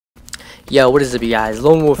Yo, what is up, you guys?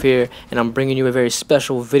 Lone Wolf here, and I'm bringing you a very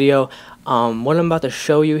special video. What I'm about to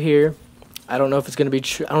show you here, I don't know if it's gonna be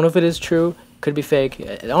true. I don't know if it is true. Could be fake.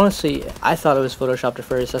 Honestly, I thought it was photoshopped at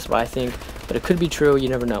first. That's what I think, but it could be true. You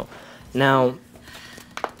never know. Now,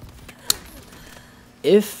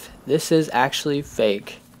 if this is actually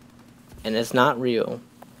fake and it's not real,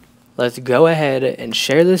 let's go ahead and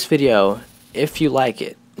share this video if you like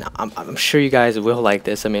it. Now, I'm sure you guys will like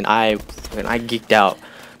this. I mean, I geeked out,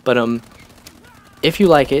 but if you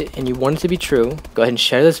like it and you want it to be true, go ahead and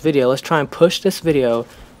share this video. Let's try and push this video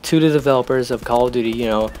to the developers of Call of Duty. You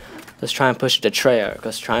know, let's try and push it to Treyarch.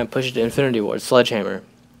 Let's try and push it to Infinity Ward, Sledgehammer.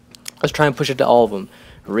 Let's try and push it to all of them.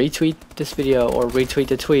 Retweet this video or retweet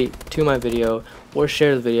the tweet to my video or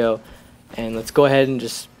share the video, and let's go ahead and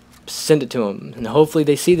just send it to them. And hopefully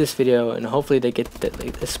they see this video and hopefully they get that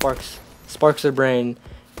it sparks their brain.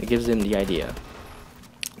 It gives them the idea.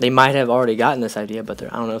 They might have already gotten this idea, but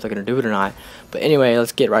I don't know if they're going to do it or not. But anyway,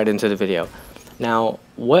 let's get right into the video. Now,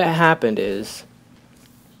 what happened is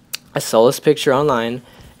I saw this picture online,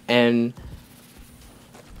 and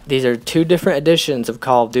these are two different editions of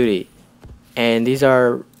Call of Duty. And these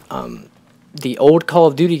are the old Call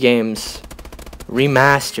of Duty games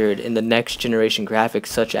remastered in the next generation graphics,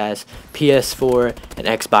 such as PS4 and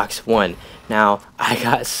Xbox One. Now, I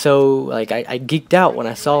got so, like, I geeked out when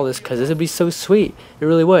I saw this because this would be so sweet. It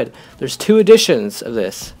really would. There's two editions of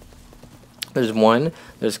this.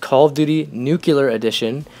 There's Call of Duty Nuclear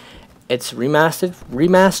Edition. It's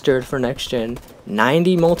remastered for next gen,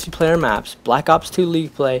 90 multiplayer maps, Black Ops 2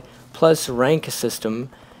 League Play, plus rank system,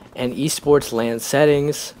 and esports LAN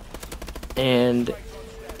settings, and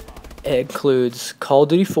it includes Call of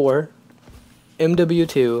Duty 4,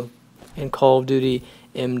 MW2, and Call of Duty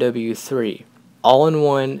MW3, all in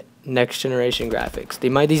one next generation graphics.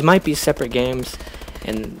 These might be separate games,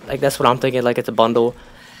 and like that's what I'm thinking. Like it's a bundle.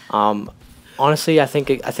 Honestly, I think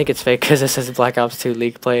it's fake because it says Black Ops 2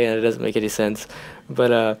 League Play and it doesn't make any sense.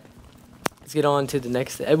 But let's get on to the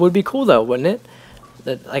next. It would be cool though, wouldn't it?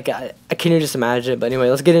 That I can't even just imagine it. But anyway,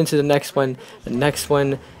 let's get into the next one. The next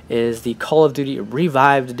one is the Call of Duty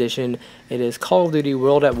Revived Edition. It is Call of Duty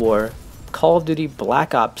World at War, Call of Duty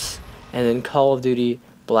Black Ops, and then Call of Duty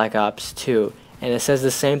Black Ops 2. And it says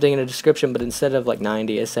the same thing in the description, but instead of like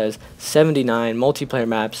 90, it says 79 multiplayer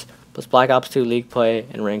maps plus Black Ops 2 League Play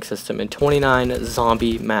and rank system, and 29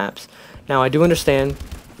 zombie maps. Now, I do understand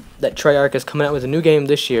that Treyarch is coming out with a new game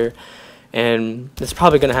this year, and it's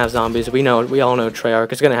probably going to have zombies. We all know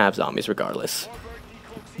Treyarch is going to have zombies regardless.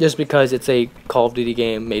 Just because it's a Call of Duty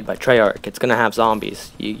game made by Treyarch, it's going to have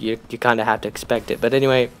zombies. You kind of have to expect it. But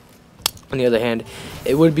anyway, on the other hand,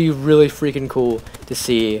 it would be really freaking cool to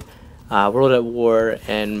see World at War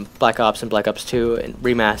and Black Ops 2 and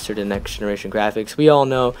remastered in next generation graphics. We all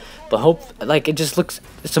know, but it just looks.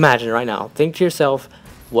 Just imagine right now. Think to yourself,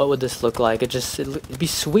 what would this look like? It'd be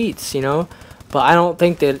sweet, you know. But I don't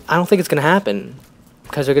think it's gonna happen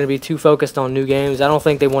because they're gonna be too focused on new games. I don't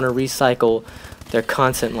think they want to recycle their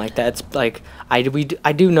content like that. It's like I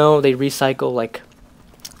do know they recycle like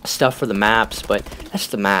stuff for the maps, but that's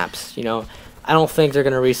the maps, you know. I don't think they're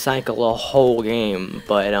gonna recycle a whole game,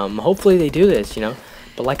 but hopefully they do this, you know.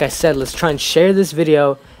 But like I said, let's try and share this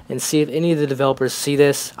video and see if any of the developers see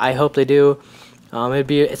this. I hope they do.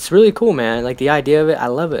 It's really cool, man. Like the idea of it, I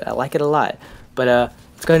love it. I like it a lot. But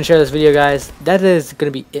let's go ahead and share this video, guys. That is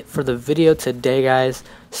gonna be it for the video today, guys.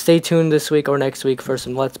 Stay tuned this week or next week for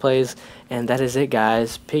some Let's Plays, and that is it,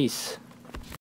 guys. Peace.